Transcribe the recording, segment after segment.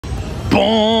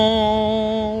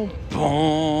Boom,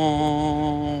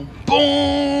 boom,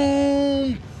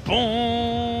 boom, boom.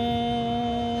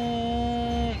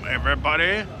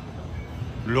 Everybody,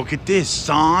 look at this,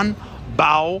 son.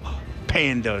 Bow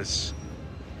Pandas.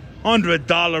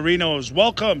 $100-inos.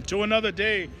 Welcome to another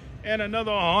day and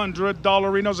another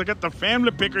 $100-inos. I got the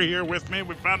family picker here with me.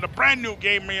 We found a brand new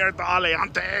game here at the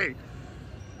Aliante.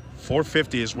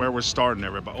 450 is where we're starting,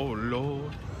 everybody. Oh,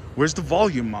 Lord. Where's the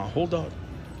volume, Ma? Hold on.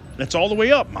 That's all the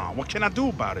way up, Ma. What can I do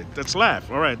about it? Let's laugh.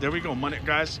 All right, there we go. Money,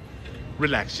 guys,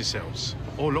 relax yourselves.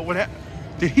 Oh, look what happened.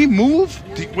 Did he move?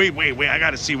 Wait. I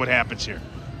got to see what happens here.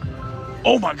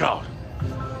 Oh, my God.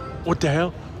 What the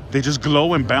hell? They just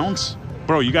glow and bounce?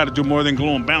 Bro, you got to do more than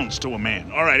glow and bounce to a man.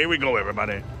 All right, here we go,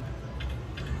 everybody.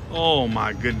 Oh,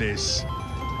 my goodness.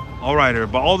 All right,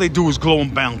 everybody. All they do is glow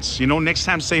and bounce. You know, next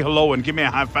time say hello and give me a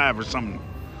high five or something.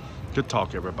 Good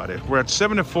talk, everybody. We're at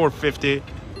 74.50.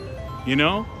 You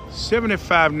know?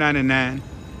 75.99.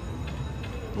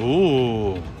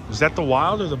 Ooh. Is that the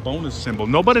wild or the bonus symbol?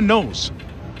 Nobody knows.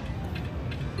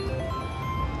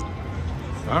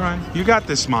 All right. You got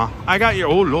this, Ma. I got your...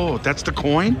 Oh, Lord. That's the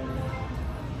coin?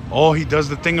 Oh, he does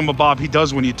the thingamabob he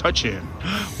does when you touch him.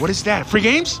 What is that? Free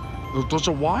games? Those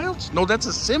are wilds? No, that's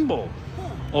a symbol.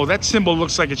 Oh, that symbol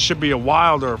looks like it should be a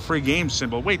wild or a free game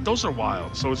symbol. Wait, those are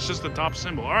wild. So it's just the top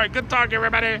symbol. All right. Good talk,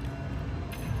 everybody.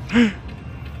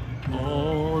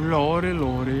 Oh,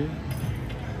 lordy.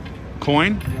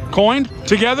 Coin?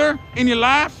 Together? In your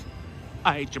life?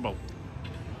 I hate you both.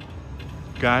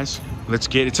 Guys, let's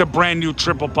get it. It's a brand new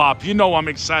triple pop. You know I'm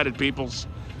excited, peoples.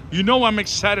 You know I'm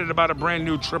excited about a brand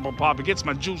new triple pop. It gets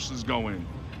my juices going.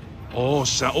 Oh.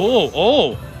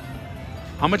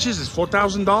 How much is this?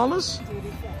 $4,000?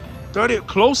 30.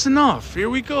 Close enough. Here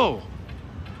we go.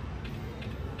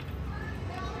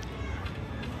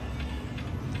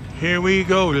 Here we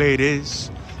go,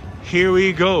 ladies. Here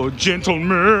we go,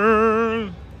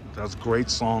 gentlemen. That's a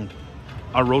great song.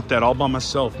 I wrote that all by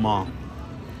myself, Mom.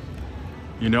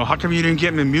 You know, how come you didn't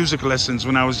get me music lessons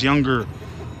when I was younger?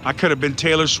 I could have been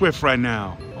Taylor Swift right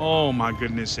now. Oh, my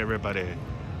goodness, everybody.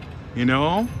 You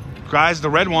know? Guys, the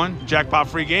red one. Jackpot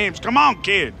free games. Come on,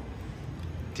 kid.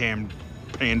 Damn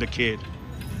panda kid.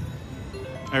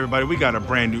 Everybody, we got a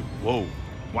brand new... Whoa.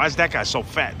 Why is that guy so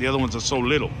fat? The other ones are so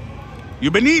little.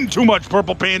 You've been eating too much,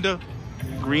 Purple Panda.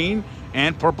 Green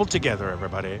and purple together,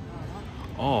 everybody.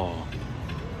 Oh.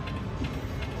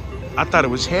 I thought it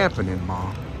was happening,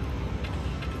 Mom.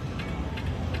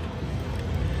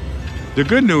 The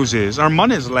good news is our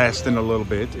money's lasting a little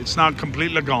bit. It's not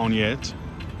completely gone yet.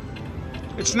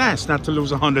 It's nice not to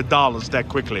lose $100 that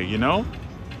quickly, you know?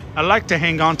 I like to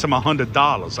hang on to my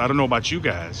 $100. I don't know about you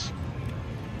guys.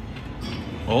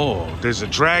 Oh, there's a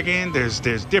dragon. There's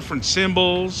different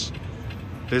symbols.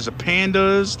 There's a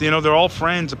pandas. You know, they're all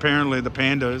friends, apparently, the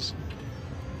pandas.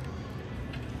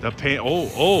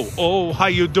 Oh, how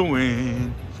you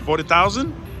doing?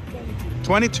 40,000?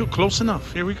 22, close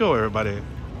enough. Here we go, everybody.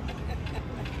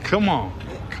 Come on,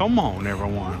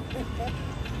 everyone.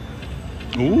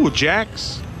 Ooh,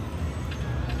 jacks.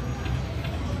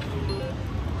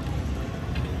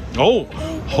 Oh,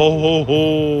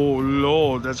 ho,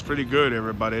 Lord, that's pretty good,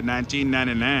 everybody.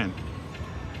 $19.99.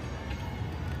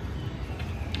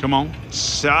 Come on.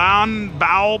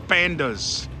 Bow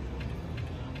Pandas.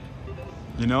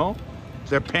 You know?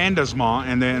 They're pandas, Ma.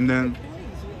 And then,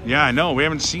 yeah, I know. We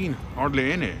haven't seen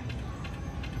hardly any.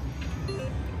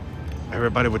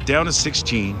 Everybody, we're down to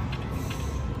 16.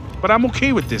 But I'm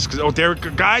okay with this. Oh, there it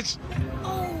goes, guys.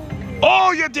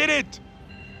 Oh, you did it.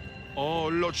 Oh,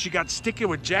 look, she got sticky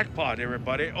with jackpot,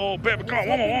 everybody. Oh, baby, come on.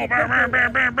 One more.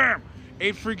 Bam.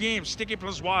 8 free games. Sticky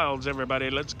plus wilds, everybody.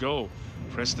 Let's go.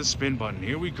 Press the spin button.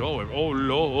 Here we go. Oh,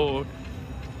 Lord.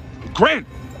 Grant!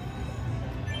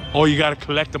 Oh, you got to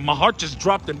collect them. My heart just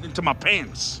dropped into my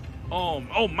pants. Oh,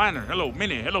 minor. Hello,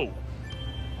 mini. Hello.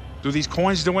 Do these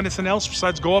coins do anything else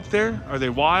besides go up there? Are they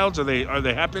wilds? Are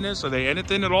they happiness? Are they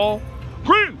anything at all?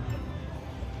 Grant!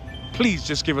 Please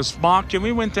just give us Mark. Can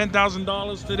we win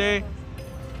 $10,000 today?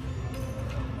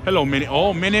 Hello, mini.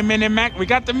 Oh, mini Mac. We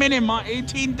got the mini, Ma.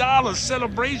 $18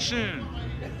 celebration.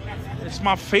 It's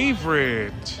my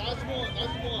favorite.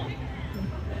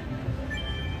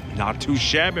 Not too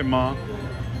shabby, Ma.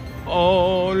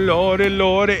 Oh,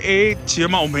 Lordy, 8.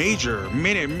 Oh, major.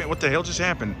 Mini. What the hell just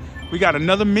happened? We got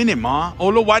another mini, Ma. Oh,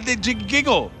 look, why'd they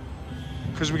giggle?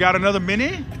 Because we got another mini?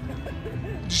 Did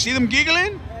you see them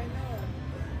giggling?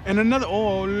 And another.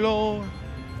 Oh, Lord.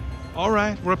 All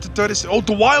right, we're up to 30. Oh,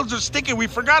 the wilds are sticking. We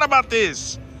forgot about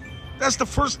this. That's the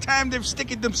first time they've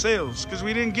sticked themselves because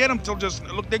we didn't get them till just,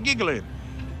 look, they're giggling.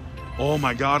 Oh,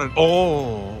 my God.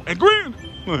 Oh, and green.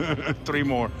 3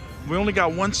 more. We only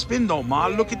got one spin though, Ma.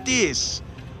 Look at this.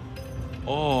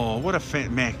 Oh, what a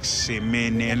maxi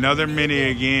mini. Another mini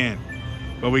again.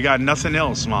 But we got nothing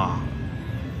else, Ma.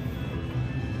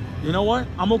 You know what?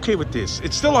 I'm okay with this.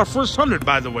 It's still our first 100,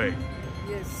 by the way.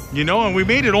 Yes. You know, and we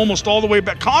made it almost all the way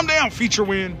back. Calm down, feature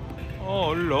win.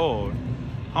 Oh, Lord.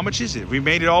 How much is it? We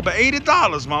made it all by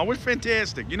 $80, Ma. We're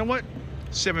fantastic. You know what?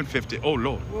 $7.50. Oh,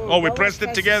 Lord. Whoa, oh, we pressed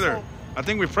it together. I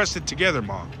think we pressed it together,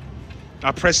 Ma.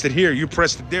 I pressed it here. You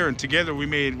pressed it there. And together we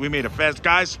made a fast.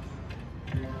 Guys,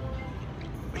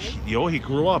 he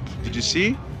grew up. Did you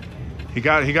see? He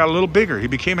got a little bigger. He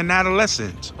became an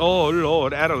adolescent. Oh,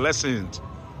 Lord, adolescent.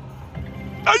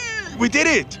 Ay, we did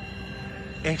it.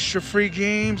 Extra free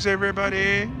games,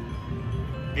 everybody.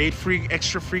 8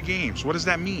 extra free games. What does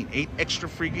that mean? 8 extra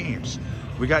free games.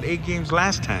 We got 8 games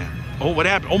last time. Oh, what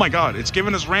happened? Oh, my God. It's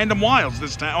giving us random wilds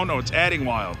this time. Oh, no, it's adding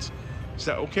wilds. Is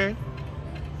that okay?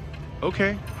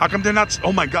 Okay. How come they're not?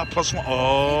 Oh, my God, +1.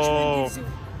 Oh.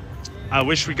 I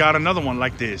wish we got another one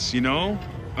like this, you know?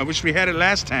 I wish we had it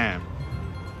last time.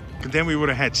 Because then we would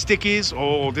have had stickies.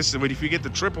 Oh, this is what if you get the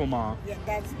triple, Ma.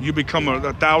 Yeah, you become a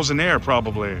thousandaire,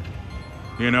 probably.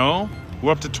 You know?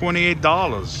 We're up to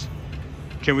 $28.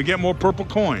 Can we get more purple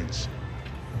coins?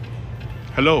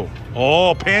 Hello.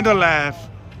 Oh, Panda laugh.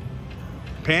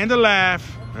 Panda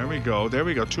laugh. There we go. There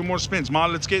we go. 2 more spins. Ma,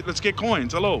 let's get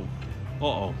coins. Hello.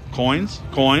 Uh-oh. Coins,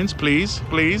 please,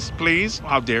 please, please.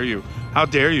 How dare you? How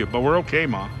dare you? But we're okay,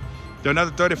 Ma. They're another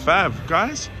 35,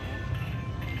 guys.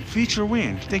 Feature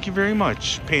win. Thank you very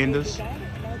much, Pandas.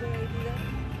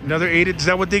 Another 80. Is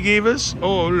that what they gave us?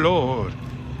 Oh, Lord.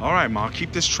 All right, Ma.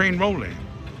 Keep this train rolling.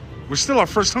 We're still our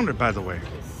first 100, by the way.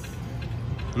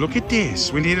 Look at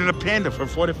this. We needed a panda for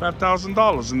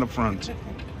 $45,000 in the front.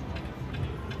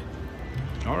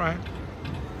 All right.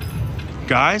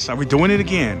 Guys, are we doing it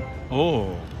again?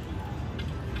 Oh.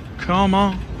 Come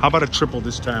on. How about a triple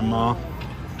this time, Ma?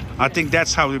 I think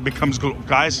that's how it becomes...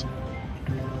 Guys.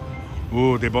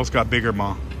 Ooh, they both got bigger,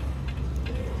 Ma.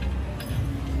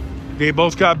 They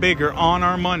both got bigger on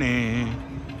our money.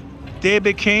 They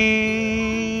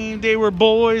were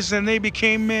boys and they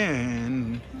became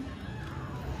men.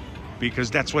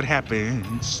 Because that's what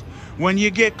happens. When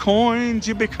you get coins,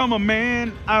 you become a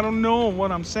man. I don't know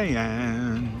what I'm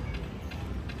saying.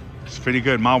 It's pretty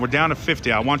good, Ma. We're down to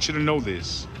 50. I want you to know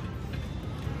this.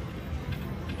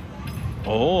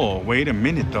 Oh, wait a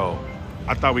minute, though.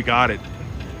 I thought we got it.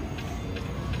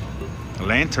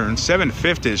 Lantern,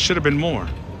 $7.50. It should have been more.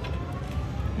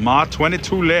 Ma,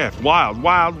 22 left.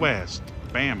 Wild West.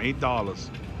 Bam, $8.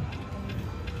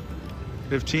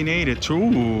 $15.82.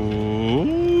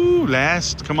 Ooh,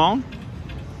 last. Come on.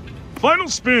 Final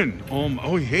spin.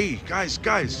 Oh, hey, guys.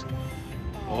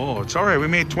 Oh, it's all right. We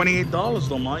made $28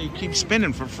 though, Ma. You keep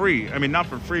spinning for free. I mean, not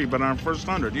for free, but on our first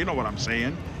 100. You know what I'm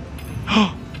saying.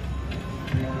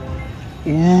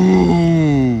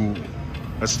 Ooh.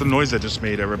 That's the noise I just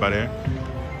made, everybody.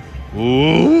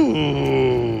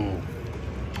 Ooh.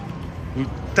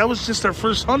 That was just our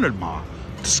first 100, Ma.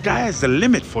 The sky is the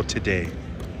limit for today.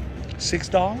 $6?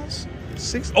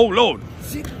 $6? Oh, Lord.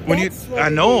 I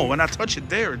know, when I touch it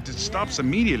there, it stops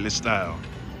immediately style.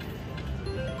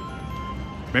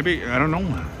 Maybe, I don't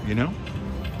know, you know?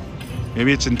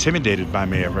 Maybe it's intimidated by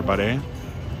me, everybody.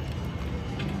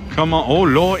 Come on. Oh,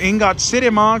 Lord, Ingot City,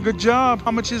 Ma. Good job.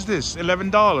 How much is this?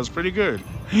 $11. Pretty good.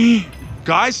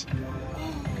 Guys.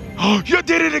 Oh, you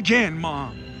did it again,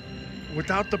 Ma.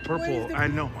 Without the purple. I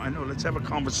know. Let's have a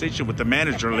conversation with the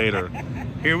manager later.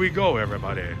 Here we go,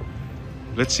 everybody.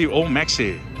 Let's see. Oh,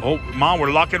 Maxi. Oh, Ma,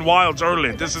 we're locking wilds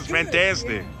early. This is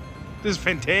fantastic. This is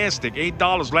fantastic.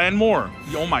 $8. Land more.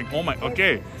 Oh, my.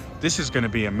 Okay. This is going to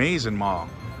be amazing, Ma.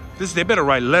 They better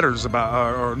write letters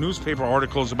about or newspaper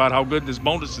articles about how good this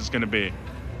bonus is going to be.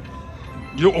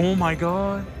 Oh my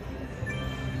God.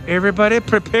 Everybody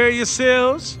prepare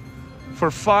yourselves for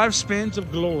 5 spins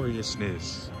of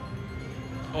gloriousness.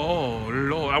 Oh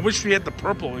Lord, I wish we had the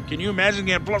purple. Can you imagine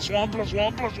getting +1,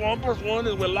 +1, +1, +1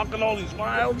 as we're locking all these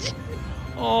wilds?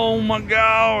 Oh my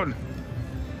God.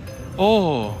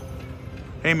 Oh.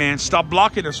 Hey man, stop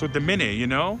blocking us with the mini, you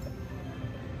know?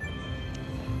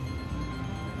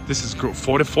 This is good.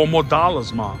 $44 more,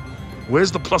 Ma.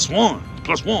 Where's the +1?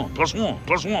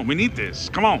 +1. We need this.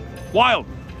 Come on. Wild.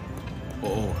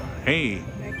 Oh, hey.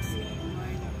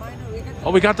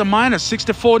 Oh, we got the minor.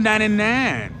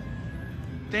 $64.99.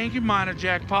 Thank you, minor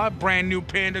jackpot. Brand new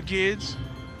Panda kids.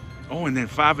 Oh, and then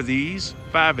 5 of these.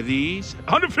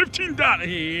 $115.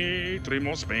 Hey, 3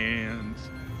 more spins.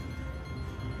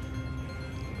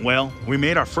 Well, we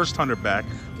made our first 100 back.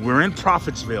 We're in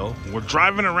Prophettsville. We're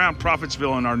driving around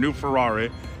Prophettsville in our new Ferrari.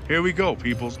 Here we go,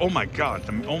 peoples. Oh my God.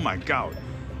 Oh my God.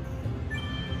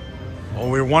 Oh,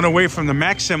 we're one away from the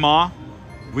Maxima.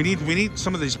 We need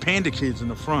some of these panda kids in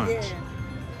the front. Yeah.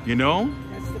 You know?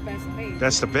 That's the best page.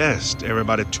 That's the best.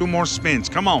 Everybody, 2 more spins.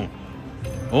 Come on.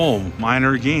 Oh,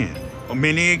 minor again. Oh,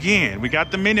 mini again. We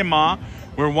got the mini, Ma.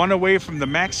 We're 1 away from the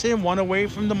Maxim, 1 away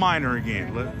from the minor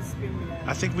again.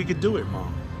 I think we could do it, Ma.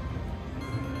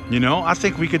 You know, I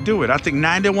think we could do it. I think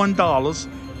 $91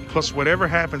 plus whatever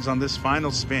happens on this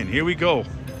final spin. Here we go.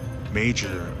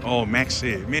 Major. Oh,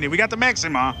 Maxi. Mini. We got the Maxi,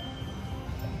 Ma.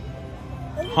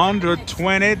 $120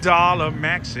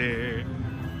 Maxi.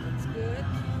 That's good.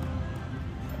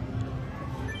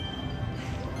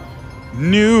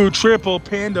 New triple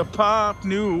panda pop.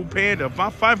 New panda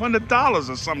pop. $500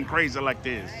 or something crazy like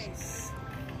this. Nice.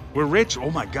 We're rich.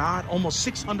 Oh, my God. Almost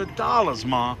 $600,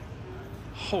 Ma.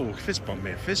 Oh, fist bump,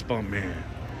 man. Fist bump, man.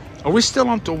 Are we still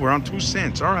on? We're on 2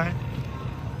 cents. All right.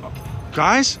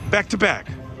 Guys, back to back.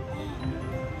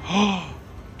 Oh,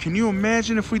 can you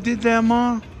imagine if we did that,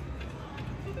 Ma?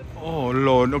 Oh,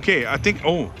 Lord. Okay, I think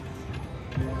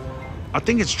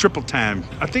it's triple time.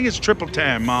 I think it's triple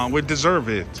time, Ma. We deserve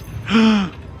it.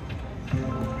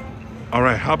 All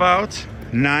right, how about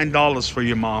 $9 for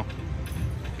you, Ma?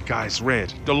 Guys,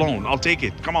 red. The loan. I'll take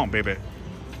it. Come on, baby.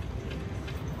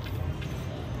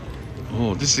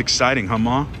 Oh, this is exciting, huh,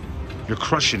 Ma? You're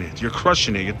crushing it. You're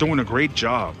crushing it. You're doing a great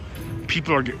job.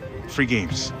 People are free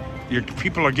games.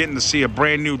 People are getting to see a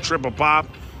brand new triple pop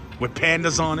with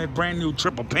pandas on it. Brand new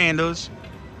triple pandas.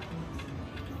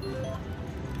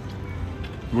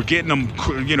 We're getting them,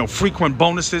 you know, frequent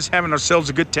bonuses. Having ourselves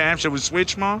a good time. Shall we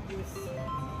switch, Ma?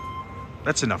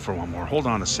 That's enough for 1 more. Hold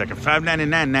on a second.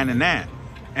 $5.99.99,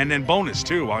 and then bonus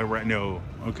too. While we're no.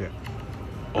 Okay.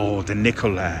 Oh, the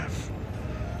nickel laugh.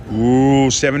 Ooh,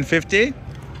 $7.50.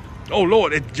 Oh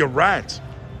Lord, you're right.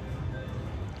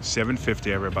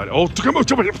 $7.50, everybody. Oh, come on.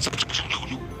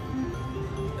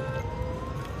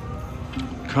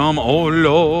 Come, oh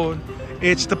Lord,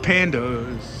 it's the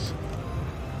pandas.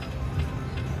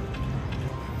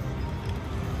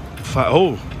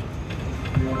 Oh,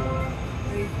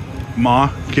 Ma,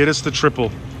 get us the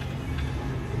triple.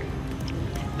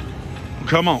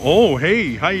 Come on. Oh,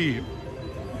 hey, hi.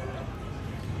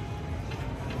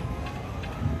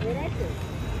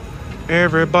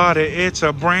 Everybody, it's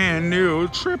a brand new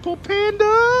triple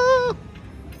panda.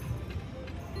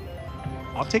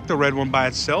 I'll take the red one by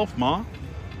itself, Ma.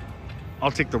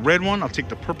 I'll take the red one, I'll take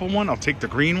the purple one, I'll take the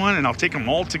green one, and I'll take them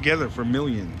all together for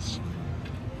millions.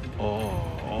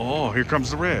 Oh, here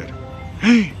comes the red.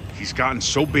 He's gotten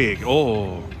so big.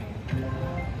 Oh,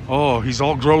 he's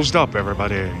all grossed up,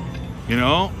 everybody. You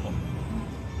know?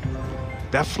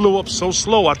 That flew up so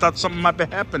slow, I thought something might be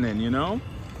happening, you know?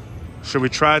 Should we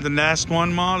try the last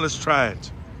one, Ma? Let's try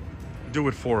it. Do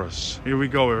it for us. Here we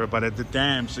go, everybody. The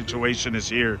damn situation is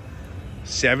here.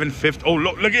 $7.50. Oh,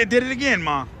 look, it did it again,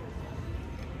 Ma.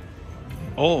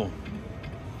 Oh.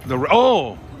 The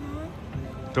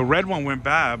red one went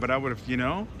by, but I would have, you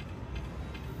know.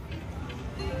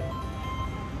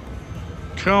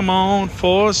 Come on,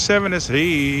 4-7 is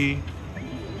he.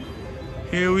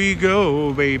 Here we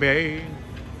go, baby.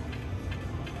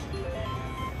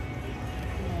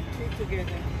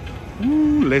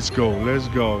 Ooh, let's go. Let's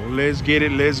get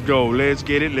it. Let's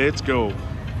go.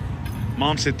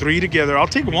 Mom said 3 together. I'll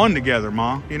take 1 together,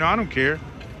 Ma. You know, I don't care.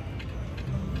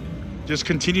 Just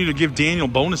continue to give Daniel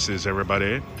bonuses,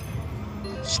 everybody.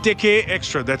 Sticky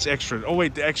extra. That's extra. Oh,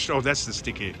 wait, the extra. Oh, that's the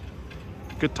sticky.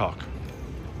 Good talk.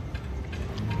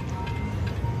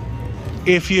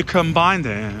 If you combine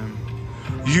them,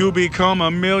 you become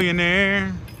a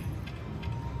millionaire.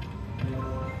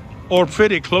 Or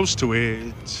pretty close to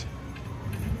it.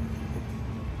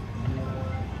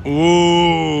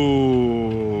 Ooh.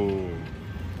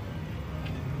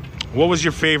 What was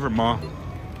your favorite, Ma?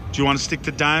 Do you want to stick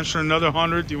to dimes for another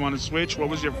 100? Do you want to switch? What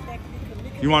was your...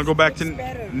 You want to go back to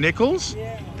nickels?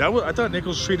 Yeah. I thought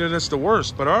nickels treated us the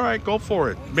worst, but all right, go for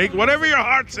it. Make whatever your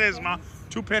heart says, Ma.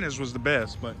 2 pennies was the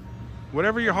best, but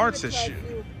whatever your heart says.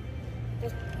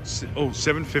 Oh,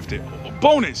 $7.50.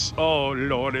 Bonus. Oh,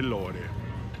 Lordy.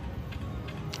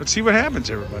 Let's see what happens,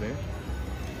 everybody.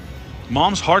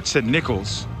 Mom's heart said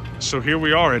nickels, so here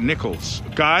we are at nickels.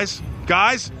 Guys.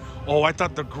 Oh, I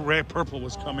thought the gray purple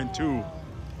was coming too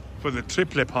for the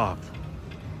triple pop.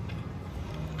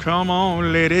 Come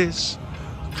on, ladies.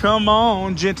 Come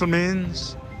on, gentlemen.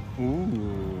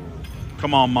 Ooh.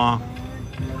 Come on, Ma.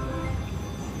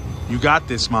 You got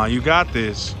this, Ma. You got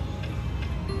this.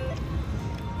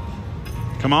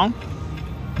 Come on.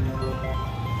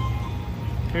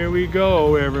 Here we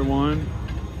go, everyone.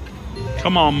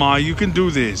 Come on, Ma. You can do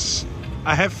this.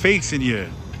 I have faith in you.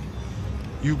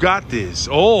 You got this.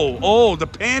 Oh, the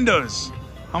pandas.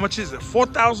 How much is it?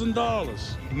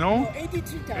 $4,000. No? Oh,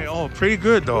 83,000. Hey, oh, pretty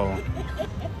good though.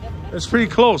 It's pretty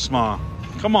close, Ma.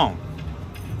 Come on.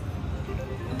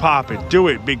 Pop it. Do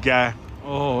it, big guy.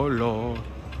 Oh, Lord.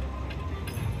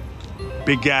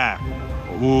 Big guy.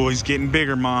 Oh, he's getting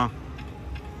bigger, Ma.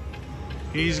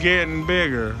 He's getting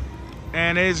bigger.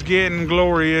 And it's getting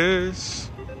glorious.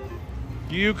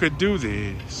 You could do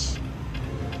this.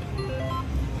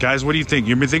 Guys, what do you think?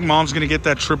 You think Mom's going to get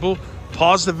that triple?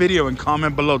 Pause the video and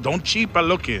comment below. Don't cheat by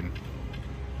looking.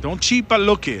 Don't cheat by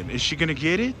looking. Is she going to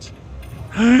get it?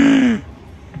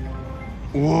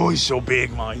 Oh, he's so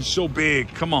big, Ma. He's so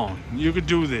big. Come on. You could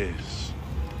do this.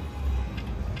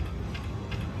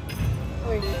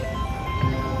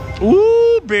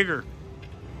 Ooh, bigger.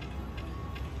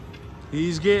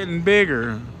 He's getting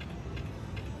bigger.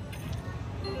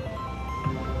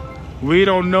 We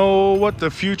don't know what the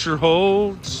future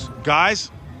holds.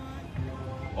 Guys?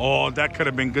 Oh, that could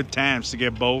have been good times to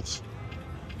get both.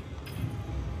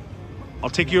 I'll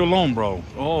take you alone, bro.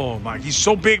 Oh, my. He's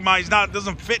so big, Ma. He's not,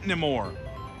 doesn't fit anymore.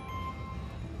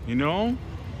 You know?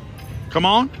 Come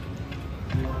on.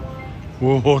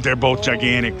 Whoa, they're both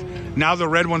gigantic. Now the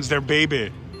red one's their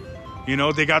baby. You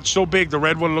know, they got so big, the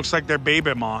red one looks like their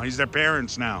baby, Ma. He's their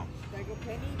parents now.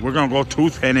 We're going to go two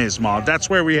pennies, Ma. That's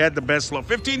where we had the best look.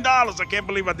 $15. I can't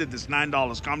believe I did this.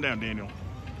 $9. Calm down, Daniel.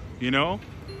 You know?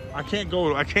 I can't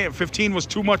go. I can't. 15 was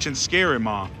too much and scary,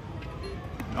 Ma.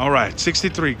 All right.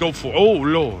 63. Go for it. Oh,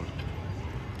 Lord.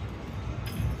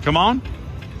 Come on.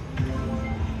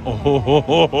 Oh, ho, ho,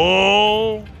 ho,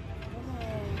 ho.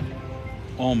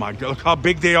 Oh, my God. Look how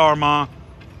big they are, Ma.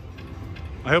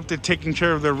 I hope they're taking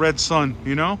care of their red son,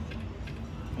 you know?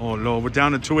 Oh, Lord. We're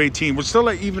down to 218. We're still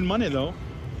at even money, though.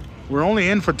 We're only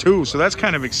in for 2, so that's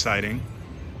kind of exciting.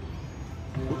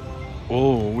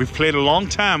 Oh, we've played a long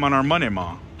time on our money,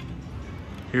 Ma.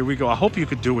 Here we go. I hope you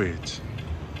could do it.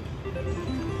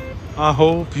 I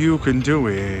hope you can do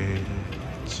it.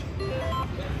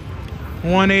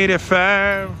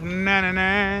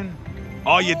 185.99.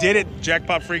 Oh, you did it.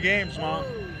 Jackpot free games, Ma.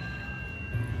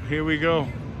 Here we go.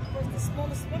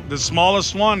 The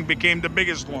smallest one became the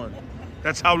biggest one.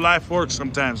 That's how life works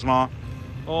sometimes, Ma.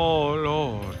 Oh,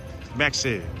 Lord.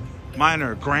 Maxi.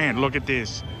 Minor. Grand. Look at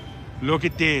this. Look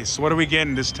at this. What are we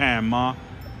getting this time, Ma?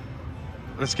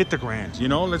 Let's get the grand. You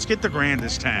know, let's get the grand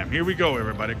this time. Here we go,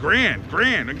 everybody. Grand.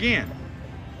 Grand again.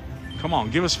 Come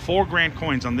on. Give us 4 grand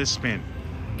coins on this spin.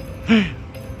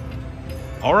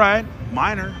 All right.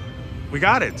 Minor. We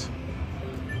got it.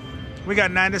 We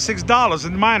got $96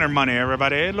 in minor money,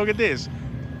 everybody. Look at this.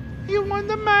 You won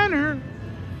the minor.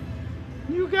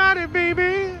 You got it,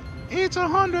 baby. It's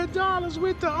 $100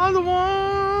 with the other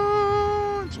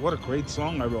ones. What a great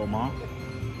song I wrote, Ma.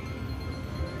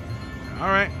 All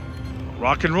right.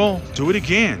 Rock and roll. Do it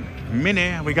again.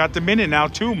 Mini. We got the mini now,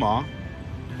 too, Ma.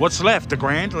 What's left? The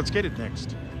grand? Let's get it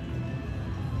next.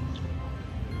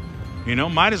 You know,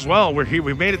 might as well. We're here.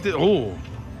 We made it. Oh.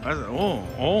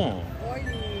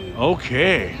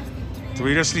 Okay. So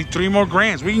we just need 3 more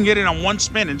grands. We can get it on one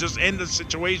spin and just end the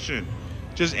situation.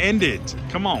 Just end it.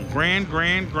 Come on. Grand,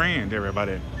 grand, grand,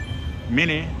 everybody.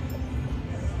 Mini.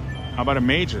 How about a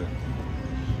major?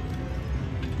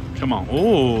 Come on.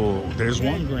 Oh, there's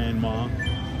 1 grand, Ma.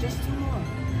 Just 2 more.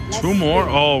 2 more?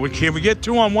 Oh, can we get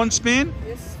 2 on one spin?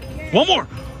 Yes, we can. 1 more.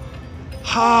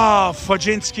 Ha,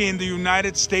 Fajinski in the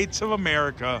United States of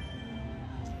America.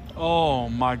 Oh,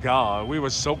 my God. We were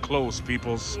so close,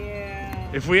 peoples. Yeah.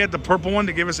 If we had the purple one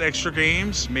to give us extra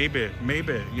games, maybe,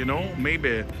 you know,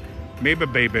 maybe,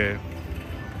 baby.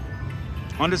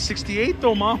 168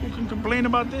 though, Ma. Who can complain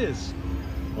about this?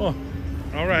 Oh,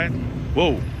 all right.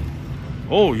 Whoa.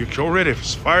 Oh, you're already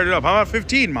fired it up. How about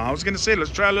 15, Ma? I was going to say,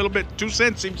 let's try a little bit. 2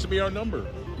 cents seems to be our number.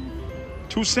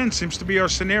 2 cents seems to be our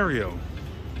scenario.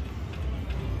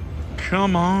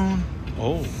 Come on.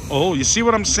 Oh, you see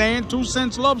what I'm saying? 2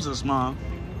 cents loves us, Ma.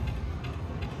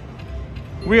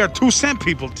 We are 2 cent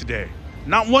people today.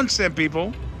 Not 1 cent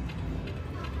people.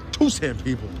 2 cent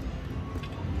people.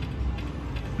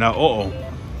 Now,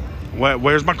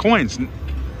 where's my coins?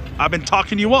 I've been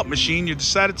talking you up, machine. You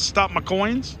decided to stop my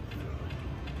coins?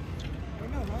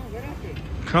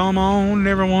 Come on,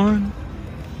 everyone.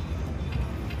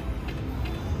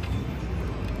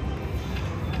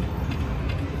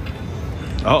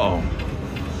 Uh-oh.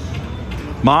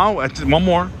 Ma, 1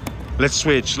 more. Let's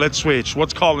switch.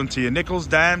 What's calling to you? Nickels,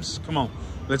 dimes? Come on.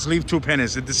 Let's leave 2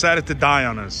 pennies. It decided to die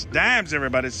on us. Dimes,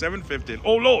 everybody. $7.50.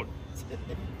 Oh, Lord.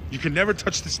 You can never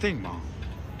touch this thing, Ma.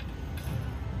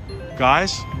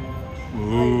 Guys?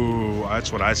 Ooh,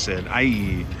 that's what I said.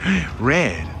 Aye.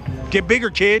 Red. Get bigger,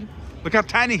 kid. Look how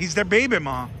tiny. He's their baby,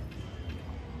 Ma.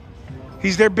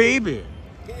 He's their baby.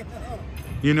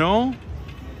 You know?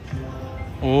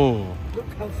 Oh.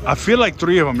 I feel like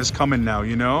 3 of them is coming now,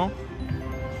 you know?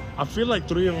 I feel like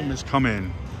 3 of them is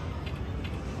coming.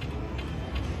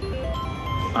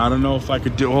 I don't know if I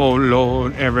could do... Oh,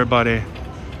 Lord, everybody.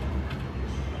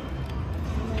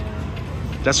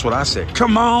 That's what I said.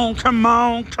 Come on, come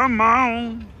on, come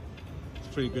on. It's a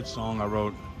pretty good song I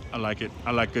wrote. I like it.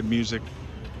 I like good music.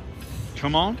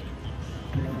 Come on.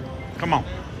 Come on.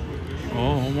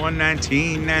 Oh,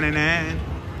 119.99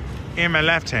 in my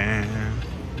lifetime.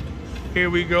 Here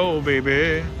we go,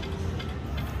 baby.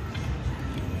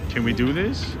 Can we do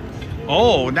this?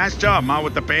 Oh, nice job, Ma,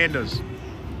 with the pandas.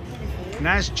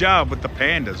 Nice job with the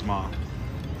pandas, Ma.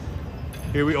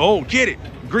 Here we... Oh, get it.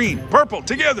 Green, purple,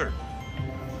 together.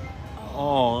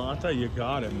 Oh, I thought you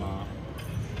got it, Ma.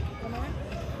 Come on.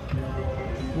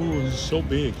 Ooh, he's so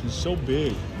big. He's so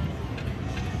big.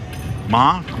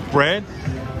 Ma, bread.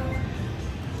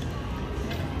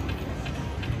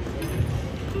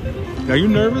 Are you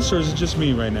nervous or is it just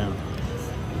me right now?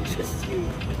 Just you.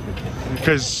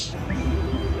 Because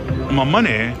my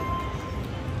money,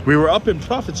 we were up in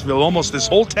Prophettsville almost this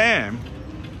whole time.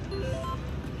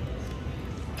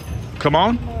 Come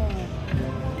on.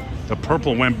 The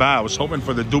purple went by. I was hoping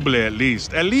for the double at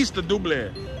least. At least the double.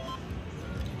 It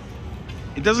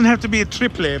doesn't have to be a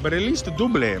triple, but at least a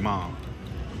double, Mom.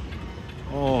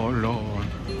 Oh, Lord.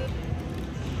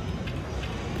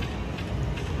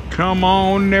 Come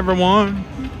on, everyone.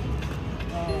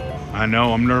 I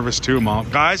know, I'm nervous too, Mom.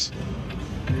 Guys.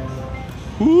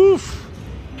 Woof.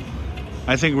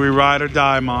 I think we ride or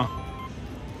die, Ma.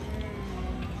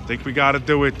 I think we got to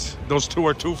do it. Those 2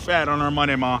 are too fat on our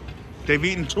money, Ma. They've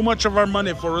eaten too much of our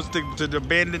money for us to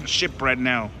abandon ship right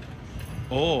now.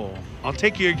 Oh, I'll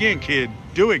take you again, kid.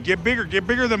 Do it. Get bigger. Get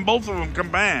bigger than both of them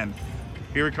combined.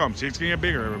 Here he comes. It's going to get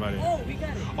bigger, everybody. Oh, we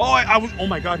got it. Oh, I was... Oh,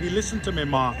 my God. He listened to me,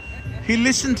 Ma. He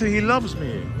listened to... He loves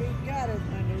me. We got it,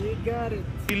 honey. We got it.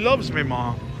 He loves me,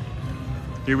 Ma.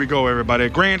 Here we go, everybody.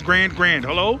 Grand, grand, grand.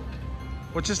 Hello?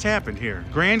 What just happened here?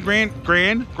 Grand, grand,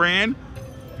 grand, grand.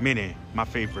 Mini. My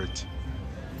favorite.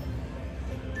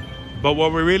 But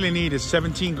what we really need is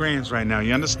 17 grands right now.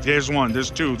 You understand? There's 1, there's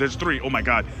 2, there's 3. Oh my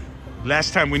God.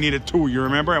 Last time we needed 2, you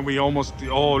remember? And we almost,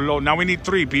 oh Lord, now we need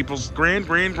 3 people. Grand,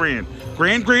 grand, grand.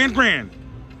 Grand, grand, grand.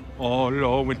 Oh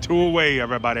Lord, we're 2 away,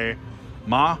 everybody.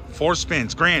 Ma, 4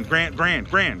 spins. Grand, grand, grand,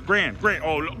 grand, grand, grand.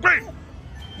 Oh, Lord, grand.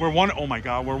 We're 1, oh my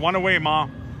God, we're 1 away, Ma.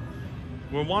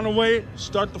 We're 1 away.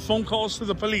 Start the phone calls to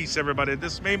the police, everybody.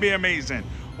 This may be amazing.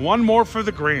 1 more for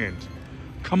the grand.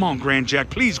 Come on, Grand Jack.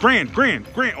 Please, grand, grand,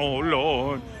 grand. Oh,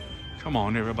 Lord. Come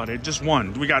on, everybody. Just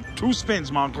 1. We got 2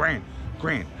 spins, Mom. Grand,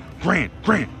 grand, grand,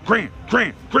 grand, grand,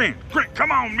 grand, grand, grand.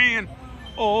 Come on, man.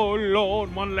 Oh,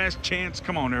 Lord. 1 last chance.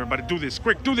 Come on, everybody. Do this.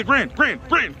 Quick. Do the grand, grand,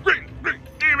 grand, grand, grand.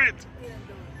 Damn it.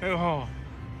 Oh,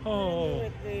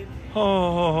 oh,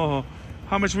 oh.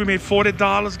 How much we made?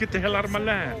 $40? Get the hell out of my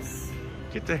line.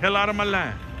 Get the hell out of my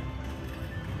line.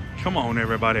 Come on,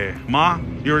 everybody. Ma,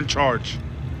 you're in charge.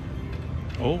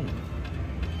 Oh,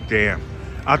 damn.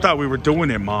 I thought we were doing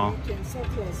it, Ma. So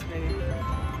close, baby.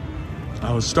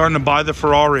 I was starting to buy the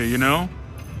Ferrari, you know?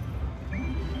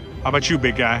 How about you,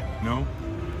 big guy? No?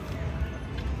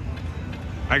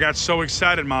 I got so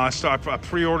excited, Ma. I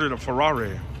pre-ordered a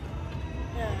Ferrari.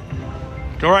 Yeah.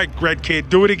 All right, red kid,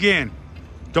 do it again.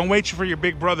 Don't wait for your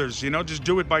big brothers, you know? Just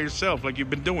do it by yourself like you've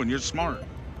been doing. You're smart.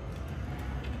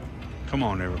 Come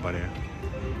on, everybody.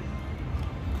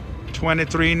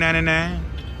 $23.99.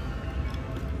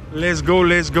 Let's go,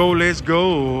 let's go, let's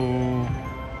go.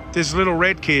 This little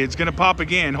red kid's gonna pop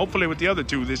again. Hopefully with the other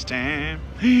 2 this time.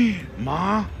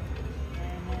 Ma,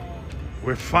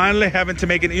 we're finally having to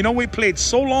make it. You know, we played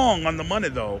so long on the money,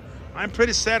 though. I'm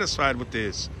pretty satisfied with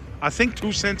this. I think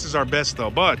 2 cents is our best, though.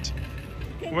 But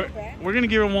we're gonna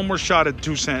give it 1 more shot at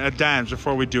 2 cents, at dimes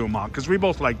before we do, Ma, because we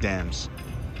both like dimes.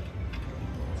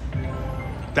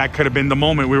 That could have been the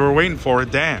moment we were waiting for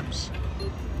at dimes.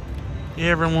 Hey,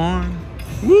 everyone.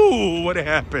 Woo, what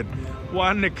happened?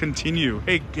 Why didn't it continue?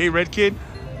 Hey, red kid,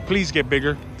 please get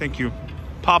bigger. Thank you.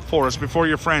 Pop for us before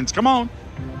your friends. Come on.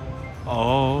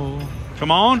 Oh,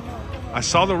 come on. I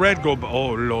saw the red go.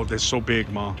 Oh, Lord, they're so big,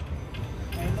 Ma.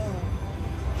 I know.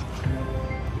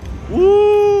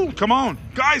 Woo, come on,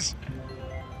 guys.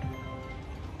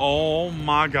 Oh,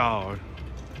 my God.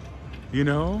 You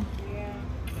know?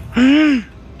 Yeah.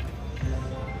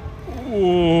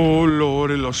 Oh,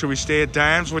 Lord. Should we stay at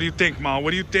dimes? What do you think, Ma?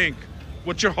 What do you think?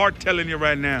 What's your heart telling you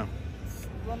right now?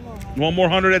 1 more. 1 more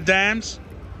 100 at dimes?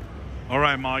 All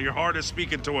right, Ma. Your heart is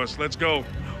speaking to us. Let's go.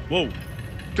 Whoa.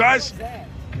 Guys,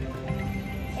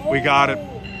 we got it.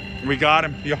 We got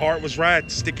him. Your heart was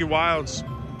right. Sticky Wilds.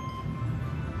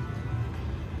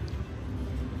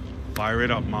 Fire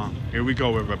it up, Ma. Here we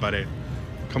go, everybody.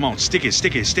 Come on, stick it,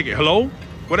 stick it, stick it. Hello?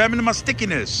 What happened to my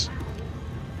stickiness?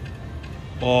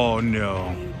 Oh,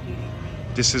 no.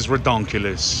 This is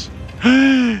redonkulous.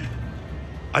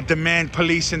 I demand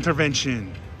police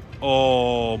intervention.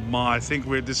 Oh, Ma, I think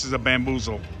this is a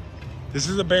bamboozle. This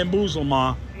is a bamboozle,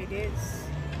 Ma. It is.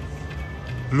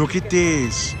 Look at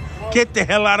this. Get the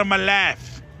hell out of my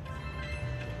life.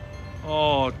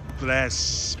 Oh,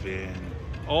 last spin.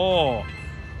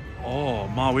 Oh,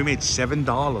 Ma, we made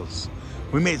 $7.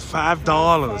 We made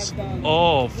 $5.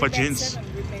 Oh, for gents.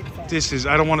 This is,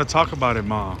 I don't want to talk about it,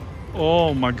 Ma.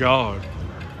 Oh, my God.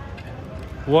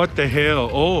 What the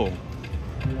hell? Oh.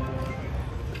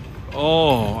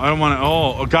 Oh, I don't want to.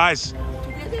 Oh, guys.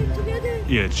 Together.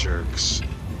 Yeah, jerks.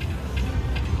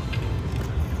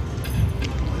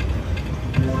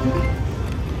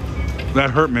 That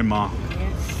hurt me, Ma.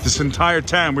 Yes. This entire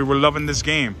time we were loving this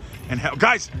game. And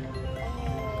guys,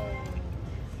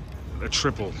 a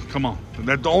triple. Come on.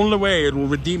 That the only way it will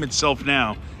redeem itself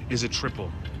now is a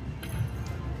triple.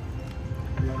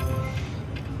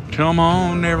 Come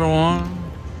on, everyone.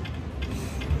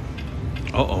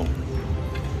 Uh-oh.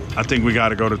 I think we got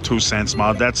to go to 2 cents,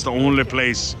 Ma. That's the only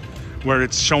place where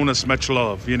it's shown us much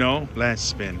love, you know? Last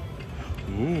spin.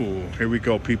 Ooh, here we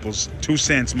go, peoples. 2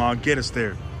 cents, Ma. Get us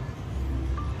there.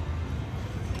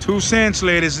 2 cents,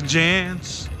 ladies and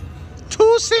gents.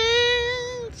 2 cents.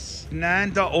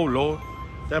 $9. Oh, Lord.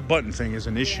 That button thing is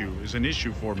an issue. It's an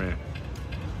issue for me.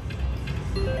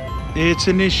 It's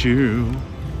an issue.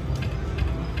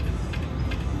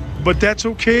 But that's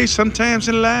okay. Sometimes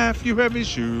in life, you have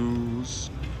issues.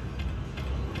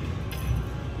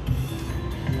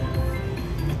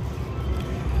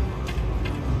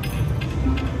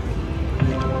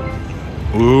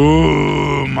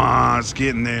 Ooh, Ma, it's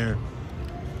getting there.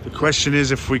 The question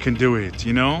is if we can do it,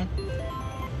 you know?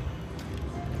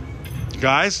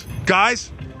 Guys?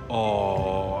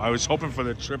 Oh, I was hoping for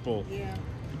the triple. Yeah.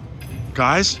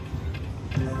 Guys?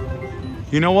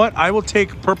 You know what? I will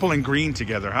take purple and green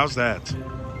together. How's that?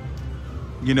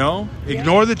 You know?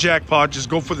 Ignore the jackpot. Just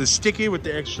go for the sticky with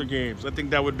the extra games. I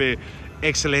think that would be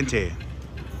excelente.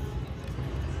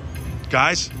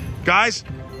 Guys?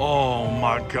 Oh,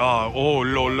 my God. Oh,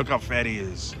 Lord, look how fat he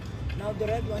is. Now the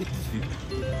red one.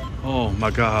 Oh, my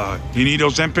God. You need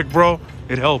Ozempic, bro?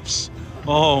 It helps.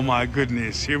 Oh, my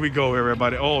goodness. Here we go,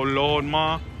 everybody. Oh, Lord,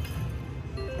 Ma.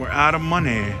 We're out of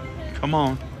money. Come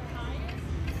on.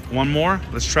 One more?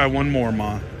 Let's try one more,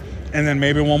 Ma. And then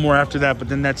maybe one more after that, but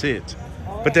then that's it.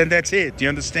 But then that's it. Do you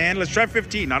understand? Let's try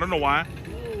 15. I don't know why.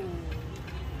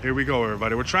 Here we go,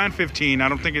 everybody. We're trying 15. I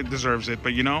don't think it deserves it,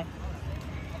 but you know,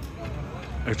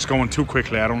 it's going too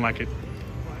quickly. I don't like it.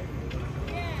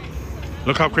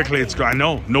 Look how quickly it's going. I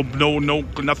know. No,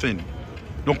 nothing.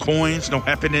 No coins, no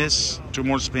happiness. 2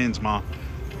 more spins, Ma.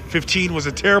 15 was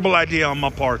a terrible idea on my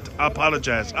part. I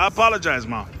apologize.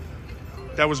 Ma.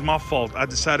 That was my fault. I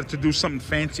decided to do something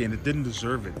fancy and it didn't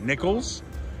deserve it. Nickels?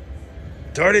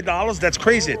 $30? That's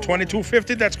crazy.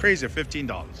 $22.50? That's crazy.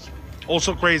 $15.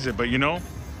 Also crazy, but you know,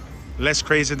 less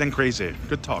crazy than crazy.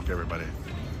 Good talk, everybody.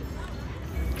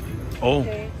 Oh.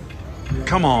 Okay.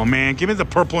 Come on, man. Give me the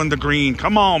purple and the green.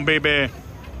 Come on, baby.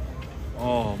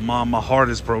 Oh, Mom, my heart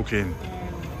is broken.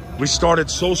 We started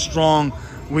so strong.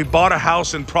 We bought a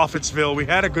house in Prophettsville. We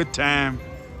had a good time.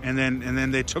 And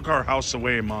then they took our house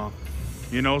away, Ma.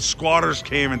 You know, squatters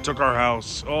came and took our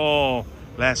house. Oh,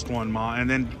 last one, Ma. And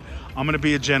then I'm going to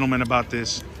be a gentleman about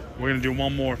this. We're going to do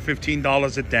one more.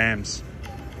 $15 at Dams.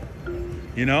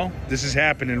 You know, this is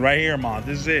happening right here, Ma.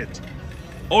 This is it.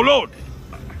 Oh, Lord.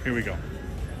 Here we go.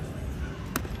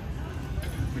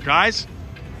 Guys.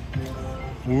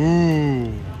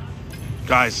 Ooh.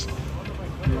 Guys.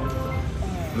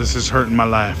 This is hurting my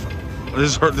life.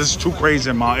 This is too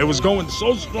crazy, Ma. It was going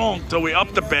so strong till we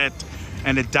upped the bet.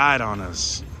 And it died on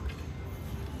us.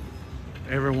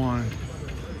 Everyone.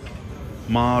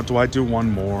 Ma, do I do one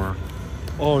more?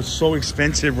 Oh, it's so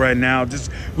expensive right now.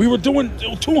 We were doing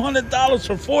 $200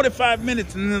 for 45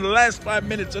 minutes. And in the last 5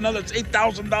 minutes, another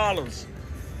 $8,000.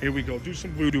 Here we go. Do some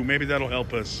voodoo. Maybe that'll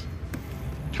help us.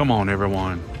 Come on,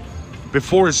 everyone.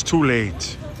 Before it's too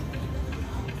late.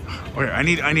 Okay, I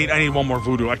need one more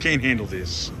voodoo. I can't handle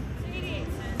this.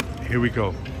 Here we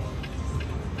go.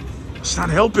 It's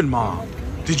not helping, Ma.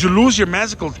 Did you lose your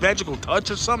magical touch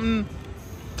or something?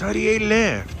 38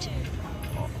 left.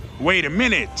 Wait a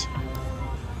minute.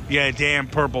 Yeah, damn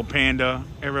purple panda,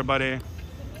 everybody.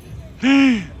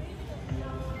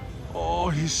 Oh,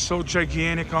 he's so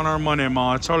gigantic on our money,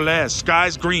 Ma. It's our last.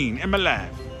 Sky's green in my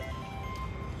life.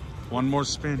 One more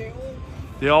spin.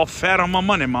 They all fat on my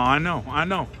money, Ma. I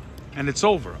know. and it's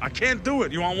over. I can't do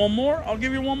it. You want one more? I'll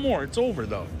give you one more. It's over,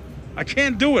 though. I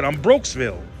can't do it. I'm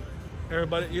Brokesville.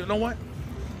 Everybody, you know what?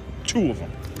 2 of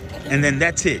them. And then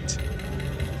that's it.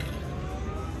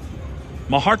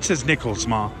 My heart says nickels,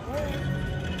 Ma.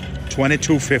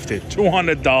 $22.50.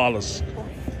 $200.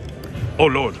 Oh,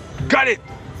 Lord. Got it.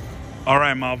 All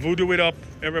right, Ma. Voodoo it up.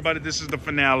 Everybody, this is the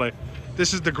finale.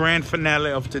 This is the grand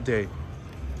finale of today.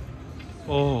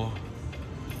 Oh.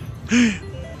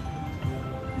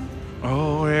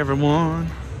 Oh, everyone.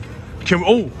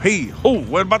 Hey. Oh,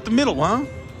 what about the middle, huh?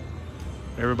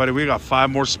 Everybody, we got 5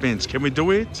 more spins. Can we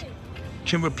do it?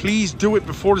 Can we please do it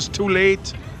before it's too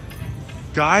late?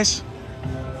 Guys?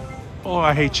 Oh,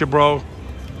 I hate you, bro.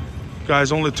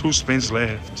 Guys, only 2 spins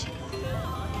left.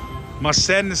 My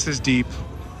sadness is deep.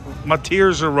 My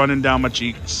tears are running down my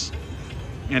cheeks.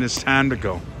 And it's time to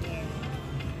go.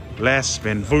 Last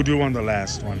spin. Voodoo on the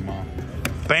last one, Mom.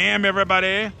 Bam,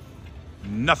 everybody.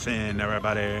 Nothing,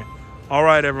 everybody. All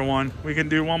right, everyone. We can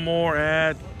do one more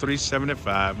at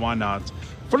 $3.75. Why not?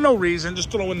 For no reason.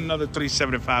 Just throw in another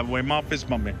 $3.75 away. My fist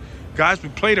bumping. Guys, we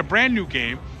played a brand new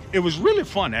game. It was really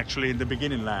fun, actually, in the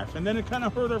beginning laugh. And then it kind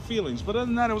of hurt our feelings. But other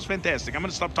than that, it was fantastic. I'm going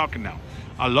to stop talking now.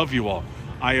 I love you all.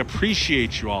 I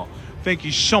appreciate you all. Thank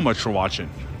you so much for watching.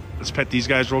 Let's pet these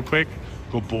guys real quick.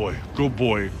 Good boy. Good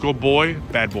boy. Good boy.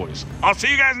 Bad boys. I'll see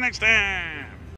you guys next time.